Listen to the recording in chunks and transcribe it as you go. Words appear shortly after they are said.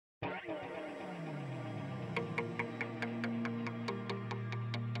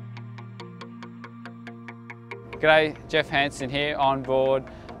G'day, Jeff Hansen here on board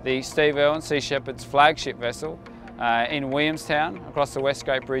the Steve Irwin Sea Shepherd's flagship vessel in Williamstown, across the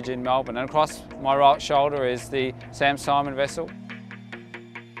Westgate Bridge in Melbourne. And across my right shoulder is the Sam Simon vessel.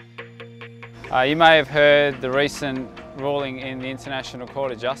 You may have heard the recent ruling in the International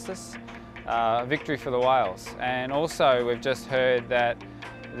Court of Justice, victory for the whales. And also we've just heard that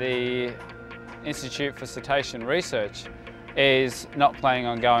the Institute for Cetacean Research is not planning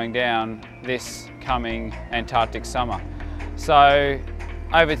on going down this coming Antarctic summer. So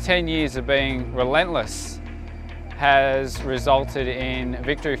over 10 years of being relentless has resulted in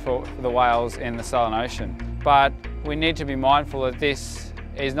victory for the whales in the Southern Ocean. But we need to be mindful that this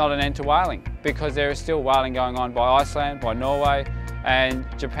is not an end to whaling, because there is still whaling going on by Iceland, by Norway, and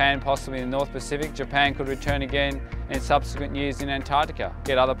Japan, possibly in the North Pacific. Japan could return again in subsequent years in Antarctica,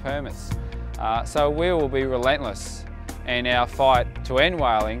 get other permits. So we will be relentless in our fight to end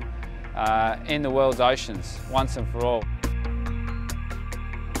whaling in the world's oceans, once and for all.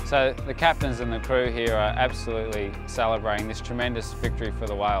 So the captains and the crew here are absolutely celebrating this tremendous victory for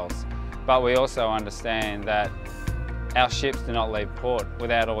the whales. But we also understand that our ships do not leave port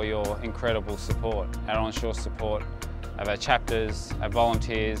without all your incredible support, our onshore support of our chapters, our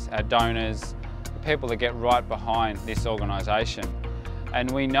volunteers, our donors, the people that get right behind this organisation. And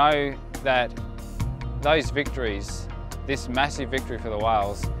we know that those victories, this massive victory for the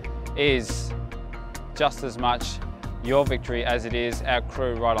whales, is just as much your victory as it is our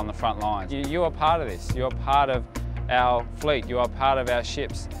crew right on the front lines. You are part of this. You are part of our fleet. You are part of our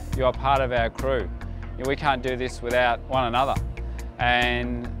ships. You are part of our crew. We can't do this without one another.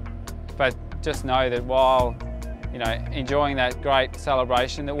 But just know that while enjoying that great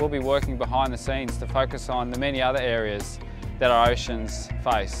celebration, that we'll be working behind the scenes to focus on the many other areas that our oceans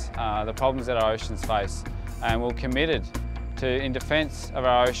face, the problems that our oceans face. And we're committed to, in defence of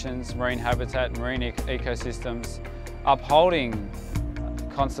our oceans, marine habitat, marine ecosystems, upholding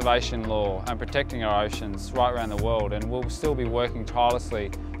conservation law and protecting our oceans right around the world. And we'll still be working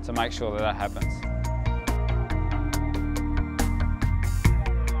tirelessly to make sure that that happens.